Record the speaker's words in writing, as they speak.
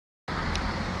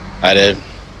And then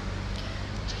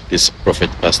this Prophet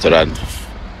Pastor, and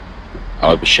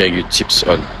I'll be sharing you tips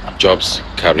on jobs,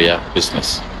 career,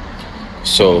 business.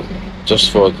 So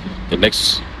just for the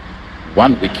next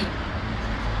 1 week,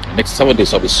 next 7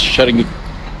 days, I'll be sharing you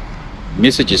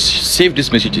messages. Save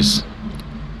these messages,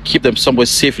 keep them somewhere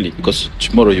safely, because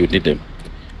tomorrow you will need them.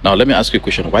 Now let me ask you a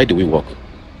question. Why do we work?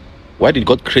 Why did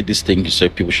God create this thing to say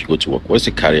people should go to work? What is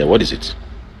a career? What is it?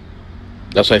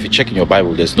 That's why if you check in your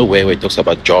Bible, there's nowhere where it talks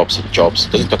about jobs and jobs.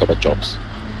 It doesn't talk about jobs.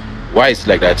 Why is it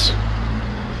like that?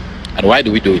 And why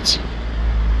do we do it?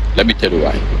 Let me tell you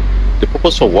why. The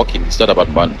purpose for working is not about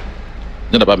money.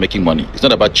 It's not about making money. It's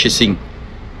not about chasing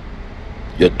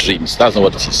your dreams. That's not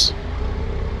what it is.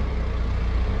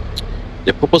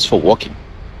 The purpose for working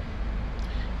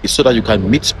is so that you can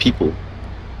meet people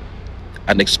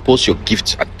and expose your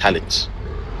gifts and talents.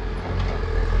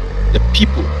 The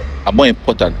people are more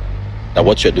important than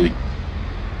what you're doing.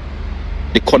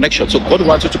 The connection. So God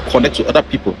wants you to connect to other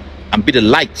people and be the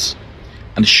light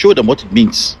and show them what it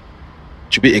means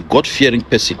to be a God-fearing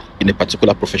person in a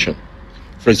particular profession.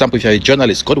 For example, if you're a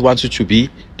journalist, God wants you to be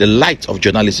the light of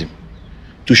journalism,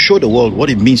 to show the world what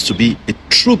it means to be a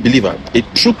true believer, a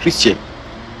true Christian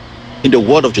in the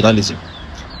world of journalism,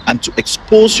 and to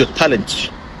expose your talent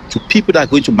to people that are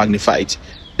going to magnify it.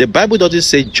 The Bible doesn't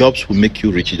say jobs will make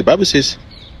you rich. The Bible says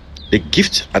the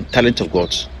gift and talent of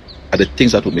God are the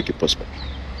things that will make you prosper.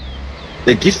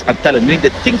 The gift and talent, meaning the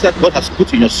things that God has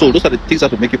put in your soul, those are the things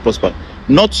that will make you prosper.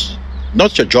 Not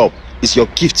your job. It's your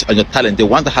gift and your talent, the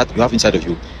one that you have inside of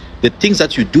you. The things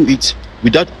that you do it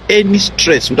without any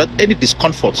stress, without any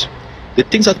discomfort. The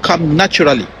things that come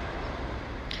naturally.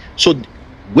 So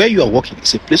where you are working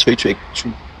is a place for you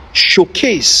to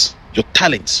showcase your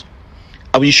talents.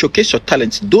 And when you showcase your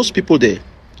talents, those people there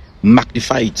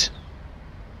magnify it.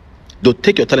 They'll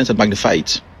take your talents and magnify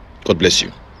it. God bless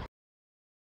you.